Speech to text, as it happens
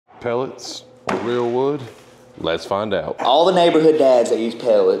Pellets or real wood? Let's find out. All the neighborhood dads that use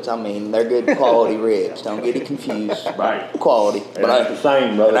pellets, I mean, they're good quality ribs. Don't get it confused. Right. Quality. But It's the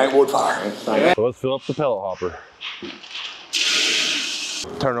same, brother. It ain't wood fire. So let's fill up the pellet hopper.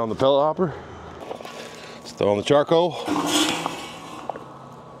 Turn on the pellet hopper. Let's throw on the charcoal.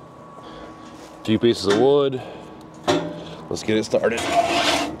 A few pieces of wood. Let's get it started.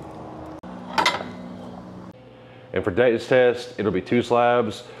 And for today's test, it'll be 2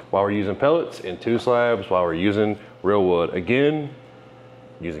 slabs while we're using pellets and 2 slabs while we're using real wood. Again,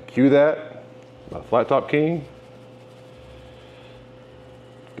 using Q That by Flat Top King.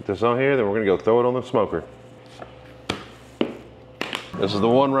 Get this on here, then we're gonna go throw it on the smoker. This is the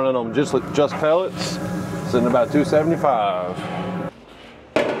one running on just pellets, sitting about 275.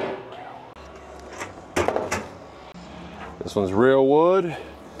 This one's real wood,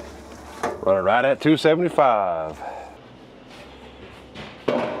 running right at 275.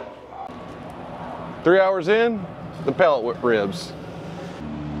 3 hours in, the pellet ribs.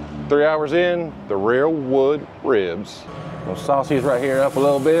 3 hours in, the real wood ribs. Gonna sauce these right here up a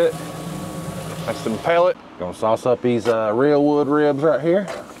little bit. That's some pellet. Gonna sauce up these real wood ribs right here.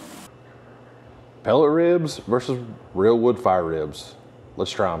 Pellet ribs versus real wood fire ribs.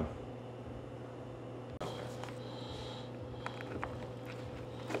 Let's try them.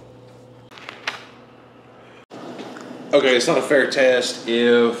 Okay, it's not a fair test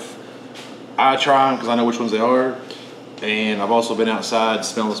if I try them because I know which ones they are, and I've also been outside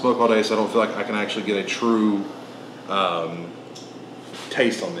smelling the smoke all day, so I don't feel like I can actually get a true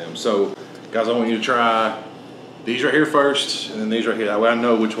taste on them. So, guys, I want you to try these right here first, and then these right here. That way I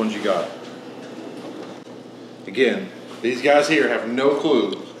know which ones you got. Again, these guys here have no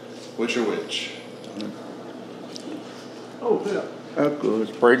clue which are which. Oh, yeah. That's good.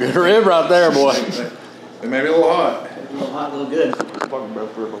 It's a pretty good rib right there, boy. It may be a little hot. A little hot, a little good.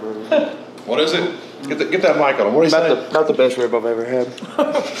 What is it? Get that mic on him. What is that? About the best rib I've ever had.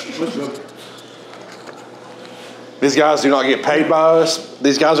 These guys do not get paid by us.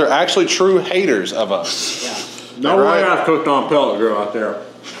 These guys are actually true haters of us. Yeah. No way I cooked on pellet grill out there.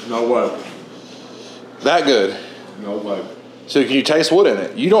 No way. That good. No way. So can you taste wood in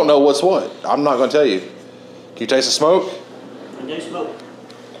it? You don't know what's what. I'm not going to tell you. Can you taste the smoke? I do smoke.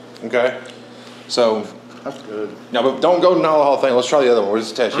 Okay. So. That's good. No, but don't go down the whole thing. Let's try the other one. We'll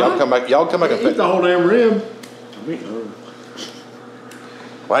just test. Y'all come back. Y'all come back and Eat fit. the whole damn rib.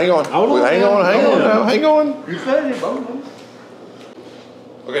 Well, hang on. Hold on. Hang on. Hang on. Now. Hang on. You said it, both.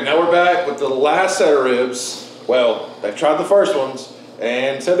 Okay, now we're back with the last set of ribs. Well, they've tried the first ones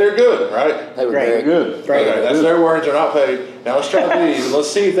and said they're good, right? They were Great. very Good. Great. Okay, that's their words. They're not paid. Now let's try these.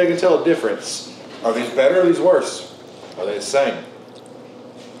 Let's see if they can tell a difference. Are these better or are these worse? Are they the same?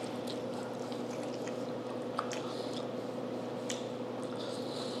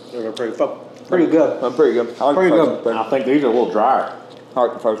 They're pretty good. I'm pretty good. Pretty good. I think these are a little drier. I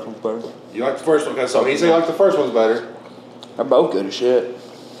like the first one better. You like the first one? Okay, so he said you like the first one's better. They're both good as shit.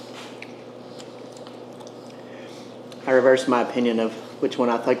 I reversed my opinion of which one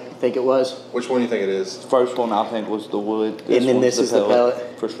I think it was. Which one do you think it is? The first one I think was the wood. And then this is the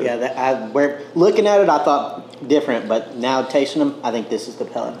pellet. For sure. Yeah, looking at it, I thought different, but now tasting them, I think this is the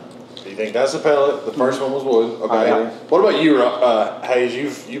pellet. You think that's the pellet? The first one was wood. Okay. Yeah. What about you,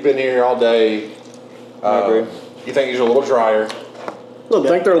 Hayes? You've been here all day. I agree. You think these are a little drier? I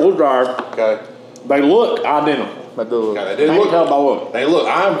think they're a little drier. Okay. They look identical. But the Okay, they did I look. can tell by look. They look.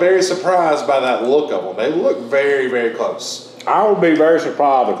 I'm very surprised by that look of them. They look very, very close. I would be very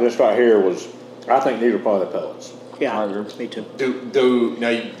surprised if this right here was, I think these are probably the pellets. Yeah, I agree. me too.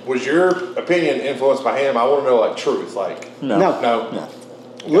 Now, was your opinion influenced by him? I want to know, like, truth. Like, No. no.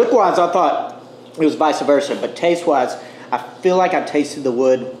 Look-wise, I thought it was vice versa, but taste-wise, I feel like I tasted the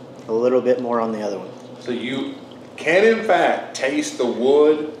wood a little bit more on the other one. So you can, in fact, taste the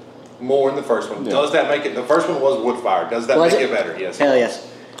wood more in the first one. Yeah. Does that make it? The first one was wood fire. Does that make it better? Yes. Hell yes.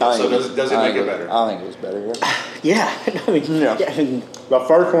 So does it make it better? I think it was better. Yeah. Yeah. I mean, Yeah. The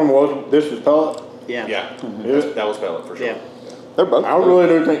first one was, this is pellet. Yeah. Yeah. Mhm. That was pellet for sure. Yeah. They're both. I really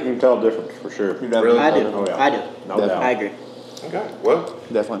do think you can tell the difference for sure. Really? I do. Oh, yeah. I do. No doubt. I agree. Okay. Well,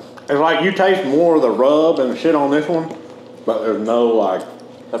 Definitely. It's like you taste more of the rub and the shit on this one, but there's no like,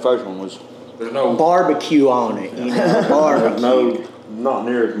 The first one was. there's no. Barbecue on it, you know, there's barbecue. no, not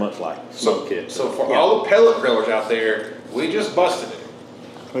near as much like So, smoke kit. so for all the pellet grillers out there, we just busted it.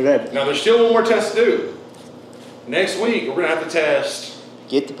 Okay. Now there's still one more test to do. Next week we're gonna have to test.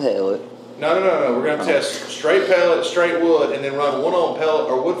 Get the pellet. No. We're gonna test straight pellet, straight wood, and then run one on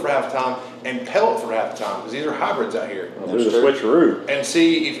pellet or wood for half the time, and pellet for half the time because these are hybrids out here. Do the switcheroo. And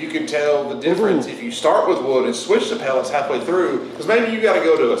see if you can tell the difference if you start with wood and switch to pellets halfway through. Because maybe you got to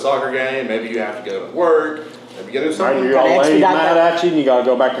go to a soccer game, maybe you have to go to work, maybe you got to do something. Maybe your old lady's mad at you and you got to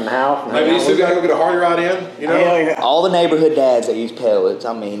go back in the house. And Maybe you still got to go get a hardy ride in, you know? Hell yeah. All the neighborhood dads that use pellets,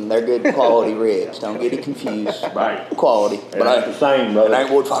 I mean, they're good quality ribs. Don't get it confused. Right. Quality. But it's the same, brother. It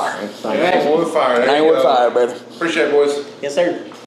ain't wood fire. It's the It same. ain't wood fire. It There ain't you wood go. fire, brother. Appreciate it, boys. Yes, sir.